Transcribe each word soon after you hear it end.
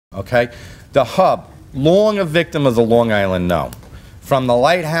Okay? The hub, long a victim of the Long Island No. From the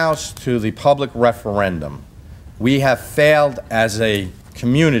lighthouse to the public referendum, we have failed as a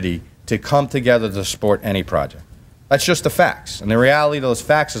community to come together to support any project. That's just the facts. And the reality of those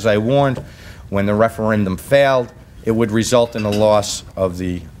facts, as I warned, when the referendum failed, it would result in the loss of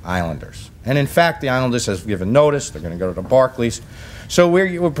the islanders. And in fact, the islanders have given notice. They're going to go to the Barclays. So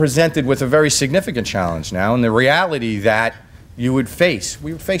we were presented with a very significant challenge now, and the reality that we would face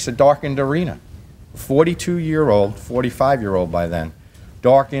a darkened arena. 42-year-old, 45-year-old by then,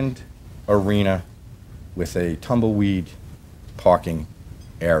 darkened arena with a tumbleweed parking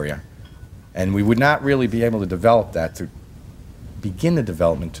area. And we would not really be able to develop that, to begin the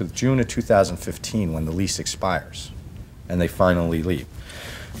development, to June of 2015 when the lease expires and they finally leave.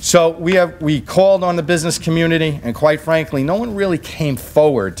 So we called on the business community, and quite frankly, no one really came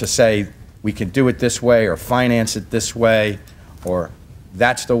forward to say we could do it this way or finance it this way or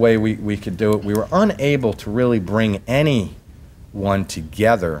that's the way we could do it. We were unable to really bring anyone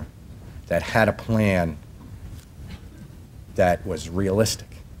together that had a plan that was realistic,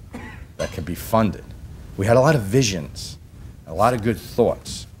 that could be funded. We had a lot of visions, a lot of good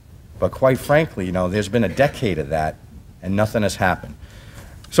thoughts, but quite frankly, you know, there's been a decade of that and nothing has happened.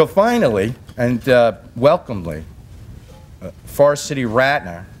 So finally, and welcomely, Forest City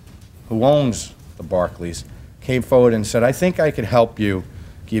Ratner, who owns the Barclays, came forward and said, I think I could help you,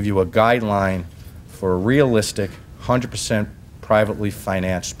 give you a guideline for a realistic, 100% privately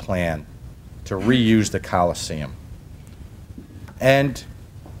financed plan to reuse the Coliseum. And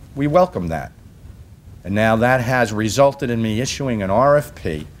we welcome that. And now that has resulted in me issuing an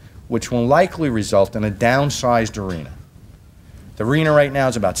RFP, which will likely result in a downsized arena. The arena right now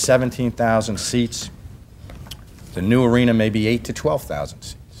is about 17,000 seats. The new arena may be 8,000 to 12,000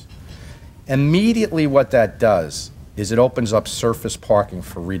 seats. Immediately what that does is it opens up surface parking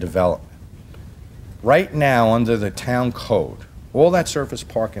for redevelopment. Right now, under the town code, all that surface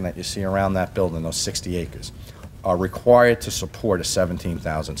parking that you see around that building, those 60 acres, are required to support a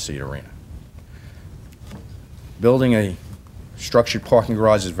 17,000 seat arena. Building a structured parking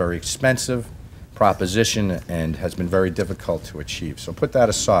garage is very expensive proposition and has been very difficult to achieve. So put that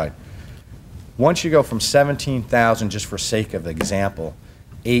aside. Once you go from 17,000, just for sake of example,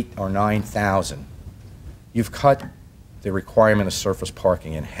 8,000 or 9,000, you've cut the requirement of surface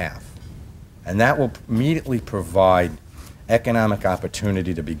parking in half. And that will immediately provide economic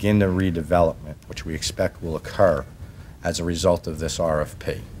opportunity to begin the redevelopment, which we expect will occur as a result of this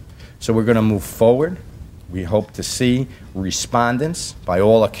RFP. So we're going to move forward. We hope to see respondents. By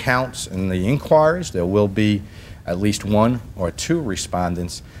all accounts in the inquiries, there will be at least 1 or 2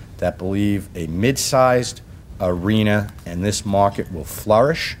 respondents that believe a mid-sized arena in this market will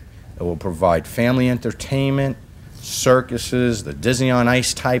flourish. It will provide family entertainment, circuses, the Disney on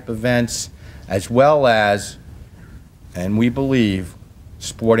Ice type events, as well as, and we believe,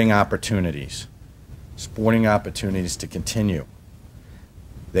 sporting opportunities to continue.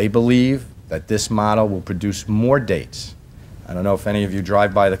 They believe that this model will produce more dates. I don't know if any of you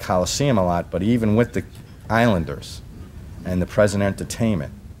drive by the Coliseum a lot, but even with the Islanders and the present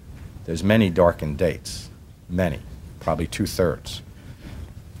entertainment, there's many darkened dates. Many, probably 2/3.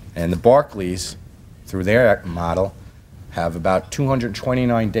 And the Barclays, through their model, have about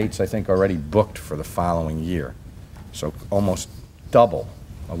 229 dates, I think, already booked for the following year. So almost double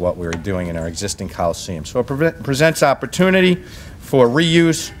of what we were doing in our existing Coliseum. So it presents opportunity for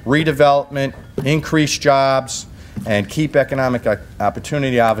reuse, redevelopment, increased jobs, and keep economic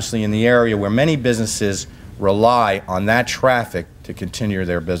opportunity, obviously, in the area where many businesses rely on that traffic to continue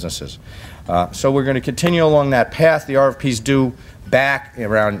their businesses. So we're going to continue along that path. The RFP is due back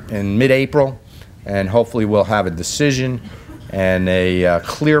around in mid-April, and hopefully we'll have a decision and a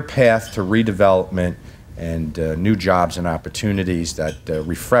clear path to redevelopment and new jobs and opportunities that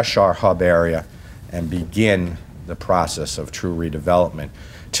refresh our hub area and begin the process of true redevelopment.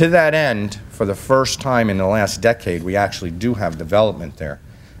 To that end, for the first time in the last decade, we actually do have development there.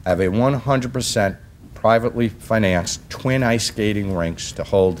 I have a 100% privately financed twin ice skating rinks to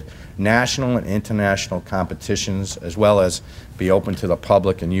hold national and international competitions, as well as be open to the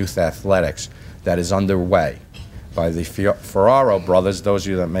public and youth athletics, that is underway by the Ferraro brothers. Those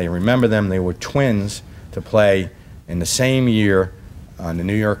of you that may remember them, they were twins to play in the same year on the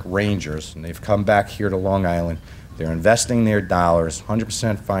New York Rangers, and they've come back here to Long Island. They're investing their dollars,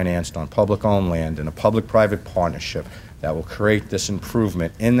 100% financed on public-owned land, in a public-private partnership that will create this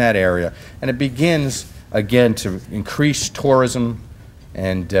improvement in that area. And it begins, again, to increase tourism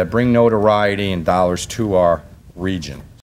and bring notoriety and dollars to our region.